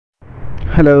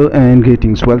Hello and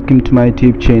greetings. Welcome to my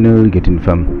YouTube channel Get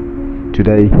Inform.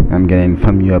 Today I'm gonna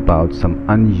inform you about some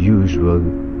unusual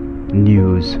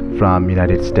news from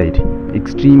United States.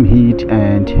 Extreme heat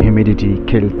and humidity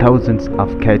killed thousands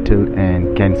of cattle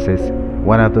in Kansas,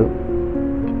 one of the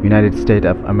United States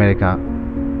of America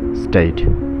state.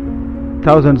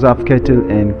 Thousands of cattle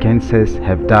in Kansas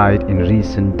have died in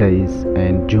recent days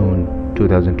in June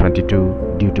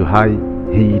 2022 due to high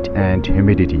heat and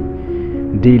humidity,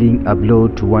 dealing a blow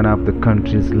to one of the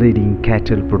country's leading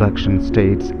cattle production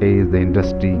states as the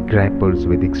industry grapples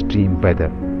with extreme weather.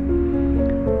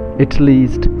 At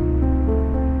least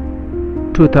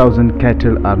 2,000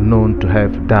 cattle are known to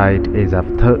have died as of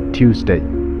Tuesday,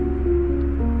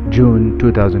 June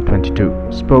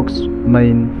 2022.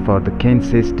 Spokesman for the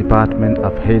Kansas Department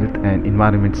of Health and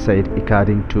Environment said,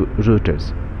 according to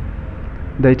Reuters,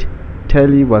 that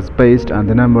tally was based on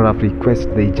the number of requests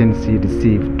the agency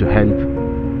received to help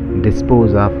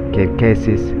dispose of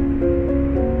carcasses.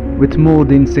 With more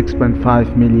than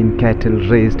 6.5 million cattle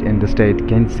raised in the state,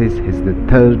 Kansas is the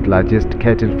third largest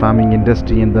cattle farming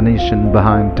industry in the nation,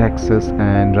 behind Texas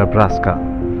and Nebraska.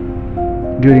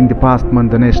 During the past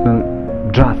month, the National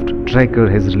Drought Tracker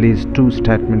has released two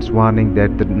statements warning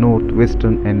that the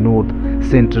northwestern and north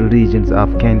central regions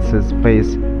of Kansas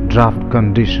face drought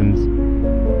conditions.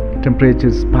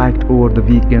 Temperatures spiked over the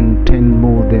weekend to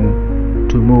more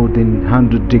than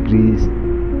 100 degrees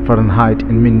Fahrenheit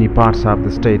in many parts of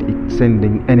the state,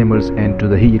 sending animals into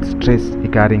the heat stress,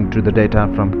 according to the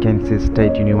data from Kansas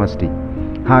State University.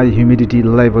 High humidity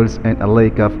levels and a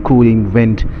lack of cooling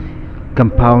wind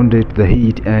compounded the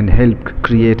heat and helped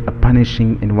create a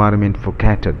punishing environment for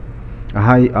cattle. A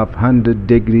high of 100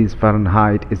 degrees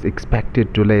Fahrenheit is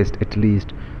expected to last at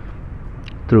least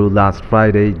through last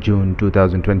Friday, June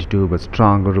 2022, but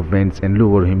stronger winds and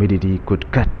lower humidity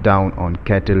could cut down on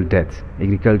cattle deaths,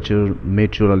 agriculture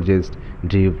meteorologist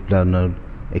Dave Lerner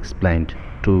explained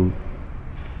to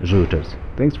Reuters.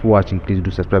 Thanks for watching. Please do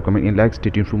subscribe, comment and like. Stay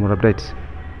tuned for more updates.